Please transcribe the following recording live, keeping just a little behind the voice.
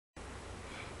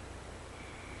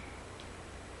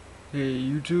Hey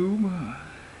YouTube,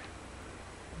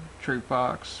 Trey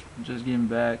Fox, just getting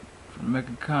back from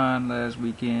MECHACON last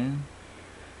weekend.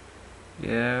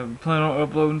 Yeah, I'm planning on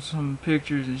uploading some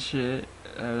pictures and shit.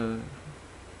 My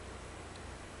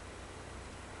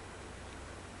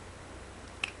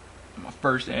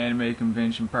first anime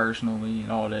convention personally and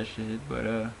all that shit,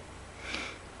 but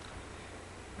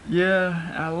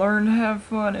yeah, I learned to have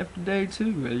fun after day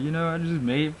two. I just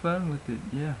made fun with it.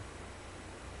 Yeah.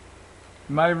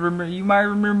 You might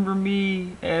remember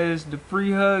me as the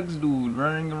free hugs dude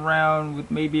running around with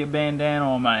maybe a bandana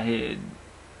on my head.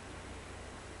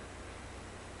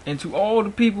 And to all the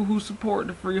people who support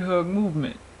the free hug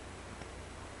movement,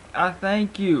 I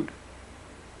thank you.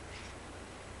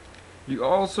 You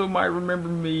also might remember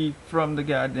me from the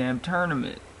goddamn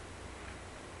tournament.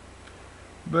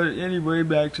 But anyway,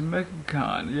 back to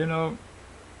MECHACON.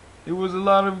 It was a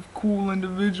lot of cool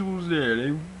individuals there.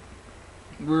 They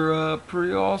were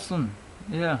pretty awesome.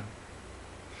 Yeah.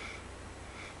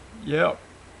 Yep.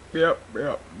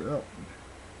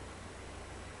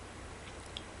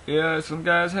 Yeah, some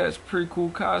guys had some pretty cool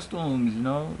costumes.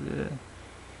 Yeah.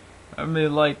 I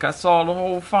mean, like, I saw the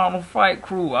whole Final Fight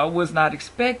crew. I was not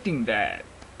expecting that.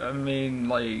 I mean,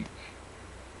 like,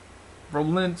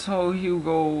 Rolento,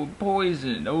 Hugo,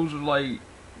 Poison. Those are like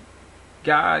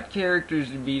god characters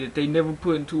to me that they never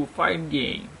put into a fighting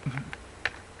game.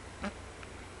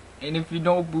 And if you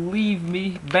don't believe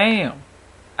me, bam,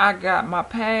 I got my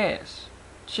pass.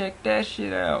 Check that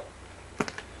shit out.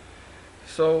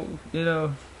 So,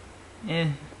 got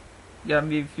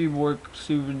me a few more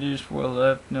souvenirs before I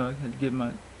left. I had to get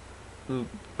my little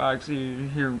box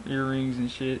here, earrings and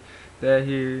shit. That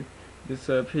here, this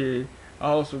up here. I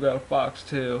also got a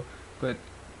foxtail, but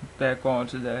back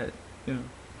onto that,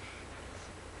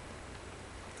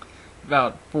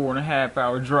 About 4.5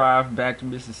 hour drive back to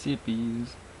Mississippi.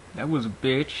 That was a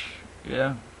bitch,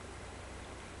 yeah.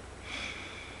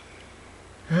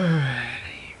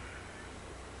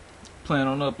 Plan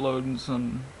on uploading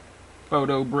some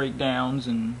photo breakdowns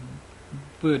and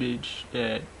footage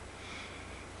that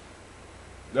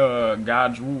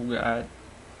God's Rule got.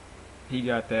 He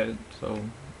got that, so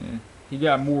yeah. He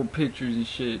got more pictures and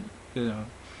shit,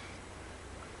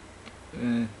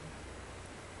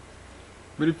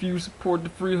 But if you support the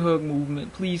free hug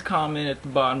movement, please comment at the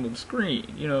bottom of the screen.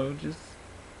 Just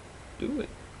do it.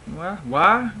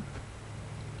 Why?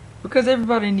 Because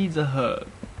everybody needs a hug.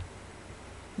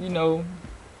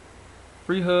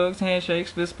 Free hugs,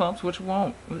 handshakes, fist pumps, what you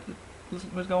want.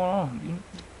 What's going on?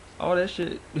 All that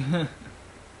shit.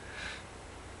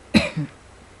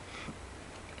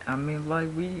 I mean, like,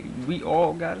 we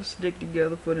all gotta stick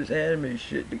together for this anime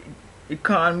shit. The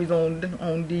economy's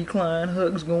on decline,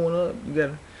 hugs going up. You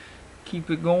gotta keep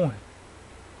it going.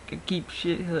 Gotta keep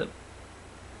shit up.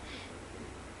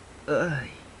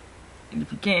 And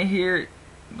if you can't hear it,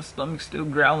 my stomach's still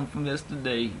growling from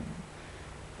yesterday.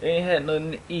 Ain't had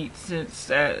nothing to eat since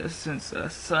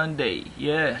Sunday.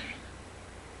 Yeah,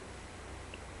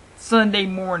 Sunday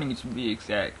morning to be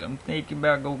exact. I'm thinking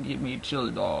about go get me a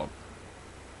chili dog.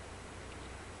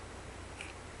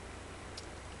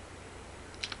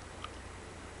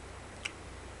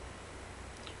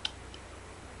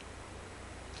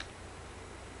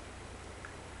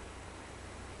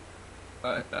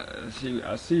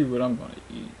 I see what I'm gonna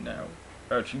eat now.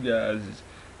 About you guys,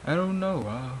 I don't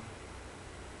know.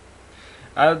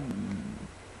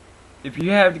 If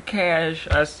you have the cash,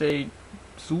 I say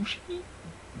sushi.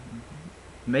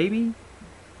 Maybe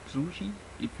sushi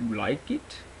if you like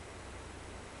it.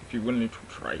 If you're willing to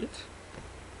try it.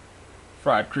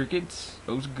 Fried crickets,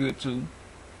 those are good too.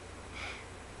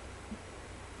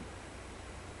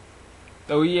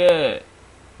 Oh yeah.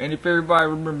 And if everybody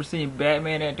remembers seeing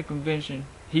Batman at the convention,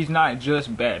 he's not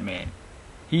just Batman.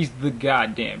 He's the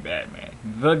goddamn Batman.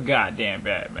 The goddamn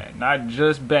Batman. Not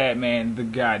just Batman, the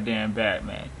goddamn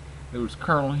Batman. There was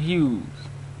Colonel Hughes.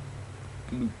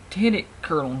 Lieutenant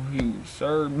Colonel Hughes,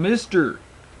 sir. Mr.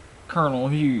 Colonel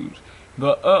Hughes.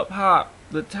 The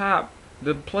the top,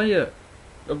 the player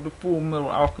of the Full Metal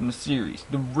Alchemist series.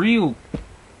 The real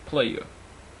player.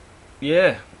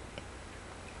 Yeah.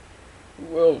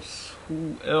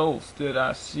 Who else did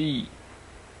I see?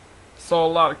 Saw a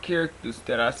lot of characters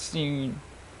that I seen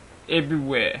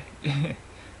everywhere.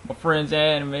 My friends'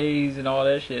 animes and all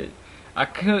that shit. I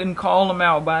couldn't call them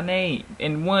out by name.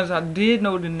 And ones I did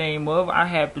know the name of, I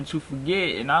happened to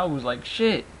forget. And I was like,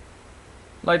 shit.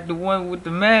 Like the one with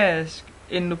the mask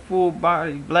in the full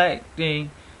body black thing.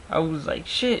 I was like,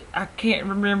 shit, I can't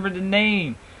remember the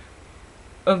name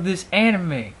of this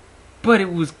anime. But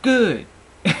it was good.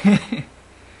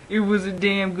 It was a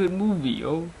damn good movie,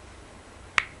 yo.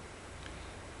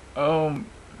 To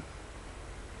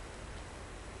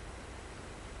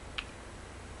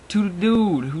the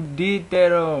dude who did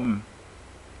that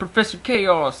Professor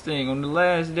Chaos thing on the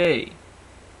last day,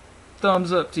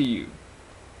 thumbs up to you.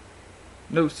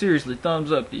 No, seriously,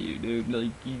 thumbs up to you, dude.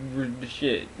 Like, you were the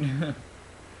shit.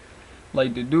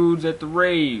 Like the dudes at the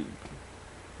rave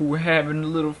who were having a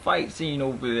little fight scene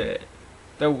over there.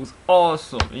 That was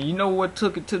awesome. And you know what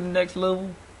took it to the next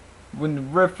level? When the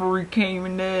referee came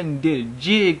in there and did a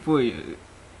jig for you.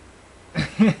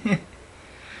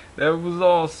 That was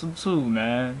awesome too,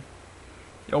 man.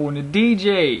 Yo, and the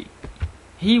DJ,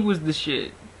 he was the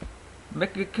shit.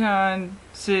 MECHACON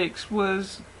VI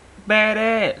was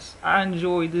badass. I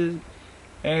enjoyed it.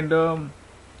 And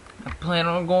I plan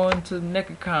on going to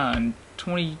MECHACON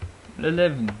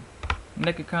 2011.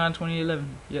 MECHACON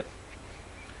 2011, yep.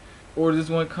 Or this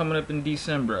one coming up in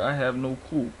December, I have no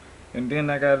clue. And then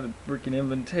I got a freaking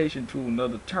invitation to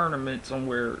another tournament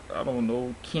somewhere, I don't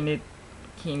know, Kenny,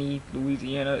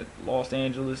 Louisiana, Los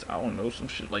Angeles, I don't know, some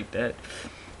shit like that.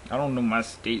 I don't know my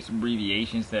state's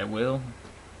abbreviations that well.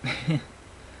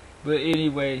 But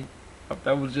anyway,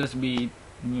 that was just me,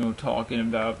 talking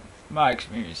about my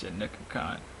experience at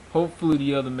MECHACON. Hopefully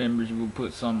the other members will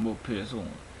put some more piss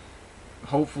on.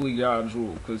 Hopefully God's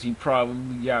will, because he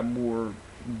probably got more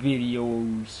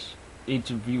videos,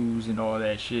 interviews, and all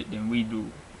that shit than we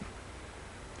do.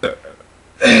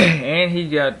 And he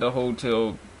got the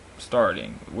hotel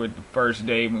starting with the first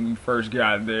day when we first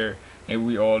got there, and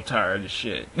we all tired of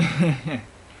shit.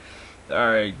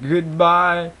 Alright,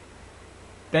 goodbye.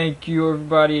 Thank you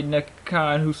everybody at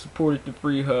MECHACON who supported the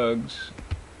free hugs.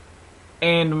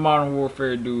 And the Modern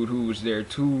Warfare dude who was there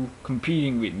too,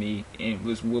 competing with me and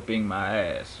was whooping my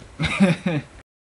ass.